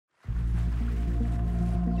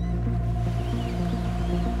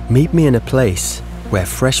Meet me in a place where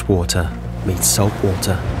fresh water meets salt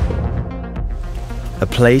water. A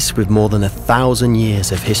place with more than 1,000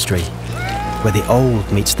 years of history, where the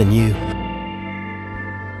old meets the new.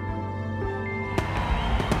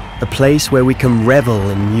 A place where we can revel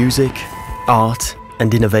in music, art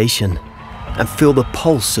and innovation, and feel the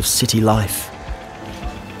pulse of city life.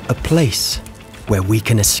 A place where we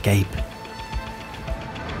can escape.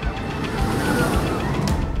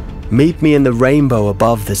 Meet me in the rainbow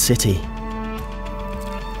above the city.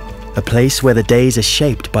 A place where the days are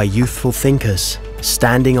shaped by youthful thinkers,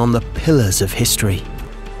 standing on the pillars of history.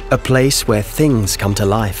 A place where things come to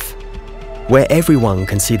life, where everyone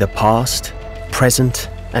can see the past, present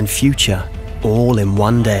and future all in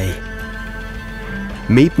one day.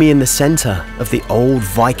 Meet me in the center of the old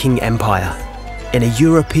Viking Empire, in a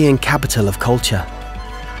European capital of culture.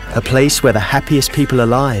 A place where the happiest people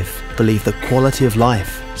alive believe the quality of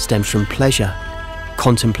life stems from pleasure,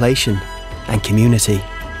 contemplation and community.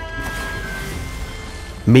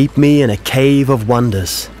 Meet me in a cave of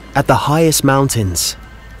wonders, at the highest mountains,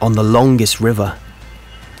 on the longest river,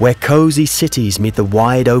 where cozy cities meet the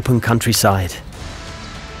wide open countryside,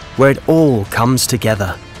 where it all comes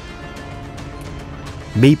together.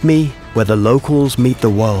 Meet me where the locals meet the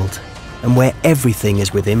world, and where everything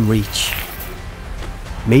is within reach.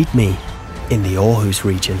 Meet me in the Aarhus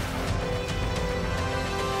region.